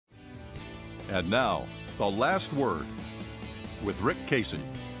And now, the last word with Rick Casey.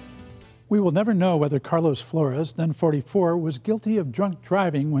 We will never know whether Carlos Flores, then 44, was guilty of drunk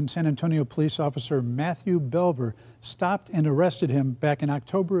driving when San Antonio police officer Mathew Belver stopped and arrested him back in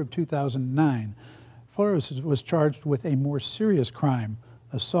October of 2009. Flores was charged with a more serious crime,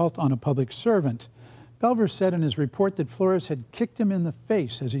 assault on a public servant. Belver said in his report that Flores had kicked him in the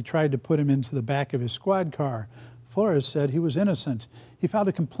face as he tried to put him into the back of his squad car. Flores said he was innocent. He filed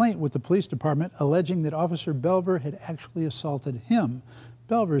a complaint with the police department alleging that Officer Belver had actually assaulted him.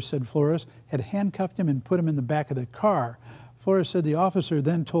 Belver said Flores had handcuffed him and put him in the back of the car. Flores said the officer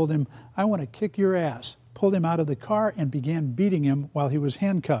then told him, "I want to kick your ass," pulled him out of the car and began beating him while he was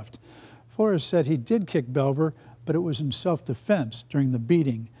handcuffed. Flores said he did kick Belver, but it was in self-defense during the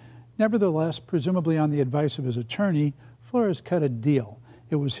beating. Nevertheless, presumably on the advice of his attorney, Flores cut a deal.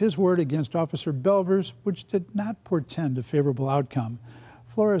 It was his word against Officer Belver's, which did not portend a favorable outcome.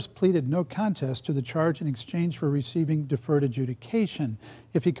 Flores pleaded no contest to the charge in exchange for receiving deferred adjudication.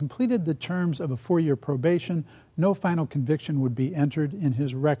 If he completed the terms of a 4-year probation, no final conviction would be entered in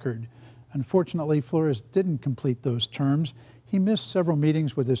his record. Unfortunately, Flores didn't complete those terms. He missed several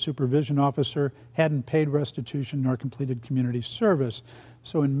meetings with his supervision officer, hadn't paid restitution, nor completed community service.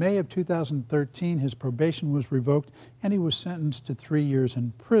 So in May of 2013, his probation was revoked and he was sentenced to 3 years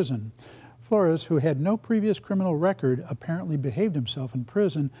in prison. Flores, who had no previous criminal record, apparently behaved himself in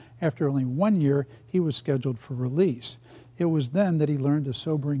prison. After only 1 year, he was scheduled for release. It was then that he learned a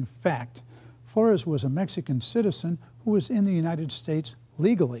sobering fact. Flores was a Mexican citizen who was in the United States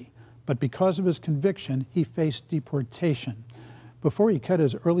legally, but because of his conviction, he faced deportation. Before he cut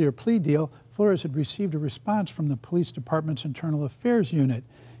his earlier plea deal, Flores had received a response from the police department's internal affairs unit.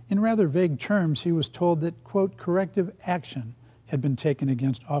 In rather vague terms, he was told that, quote, corrective action had been taken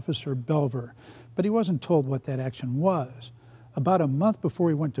against Officer Belver, but he wasn't told what that action was. About a month before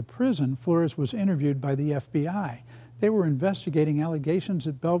he went to prison, Flores was interviewed by the FBI. They were investigating allegations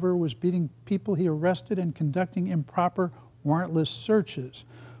that Belver was beating people he arrested and conducting improper, warrantless searches.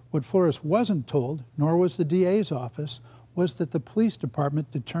 What Flores wasn't told, nor was the DA's office, was that the police department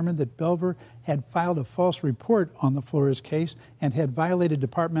determined that Belver had filed a false report on the Flores case and had violated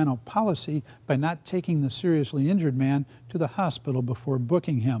departmental policy by not taking the seriously injured man to the hospital before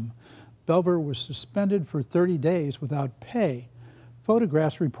booking him. Belver was suspended for 30 days without pay.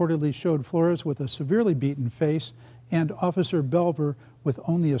 Photographs reportedly showed Flores with a severely beaten face and Officer Belver with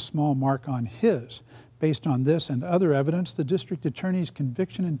only a small mark on his. Based on this and other evidence, the district attorney's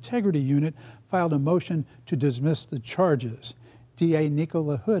conviction integrity unit filed a motion to dismiss the charges. DA Nico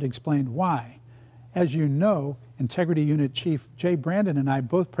LaHood explained why. As you know, Integrity Unit Chief Jay Brandon and I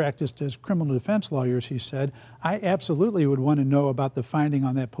both practiced as criminal defense lawyers, he said. I absolutely would want to know about the finding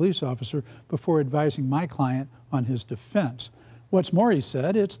on that police officer before advising my client on his defense. What's more, he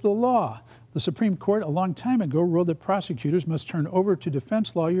said, it's the law. The Supreme Court a long time ago ruled that prosecutors must turn over to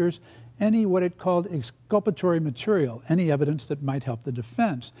defense lawyers any what it called exculpatory material, any evidence that might help the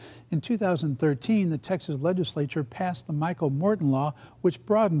defense. In 2013, the Texas legislature passed the Michael Morton law, which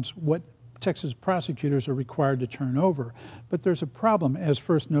broadens what Texas prosecutors are required to turn over. But there's a problem, as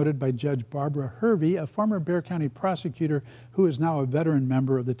first noted by Judge Barbara Hervey, a former Bexar County prosecutor who is now a veteran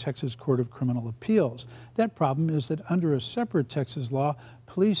member of the Texas Court of Criminal Appeals. That problem is that under a separate Texas law,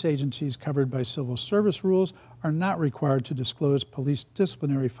 police agencies covered by civil service rules are not required to disclose police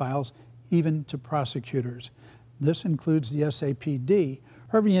disciplinary files, even to prosecutors. This includes the SAPD.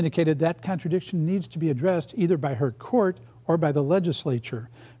 Hervey indicated that contradiction needs to be addressed either by her court or by the legislature.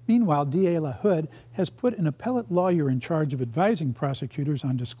 Meanwhile, DA LaHood has put an appellate lawyer in charge of advising prosecutors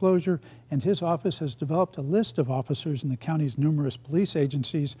on disclosure, and his office has developed a list of officers in the county's numerous police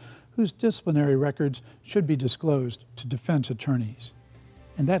agencies whose disciplinary records should be disclosed to defense attorneys.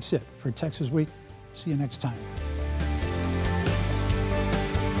 And that's it for Texas Week. See you next time.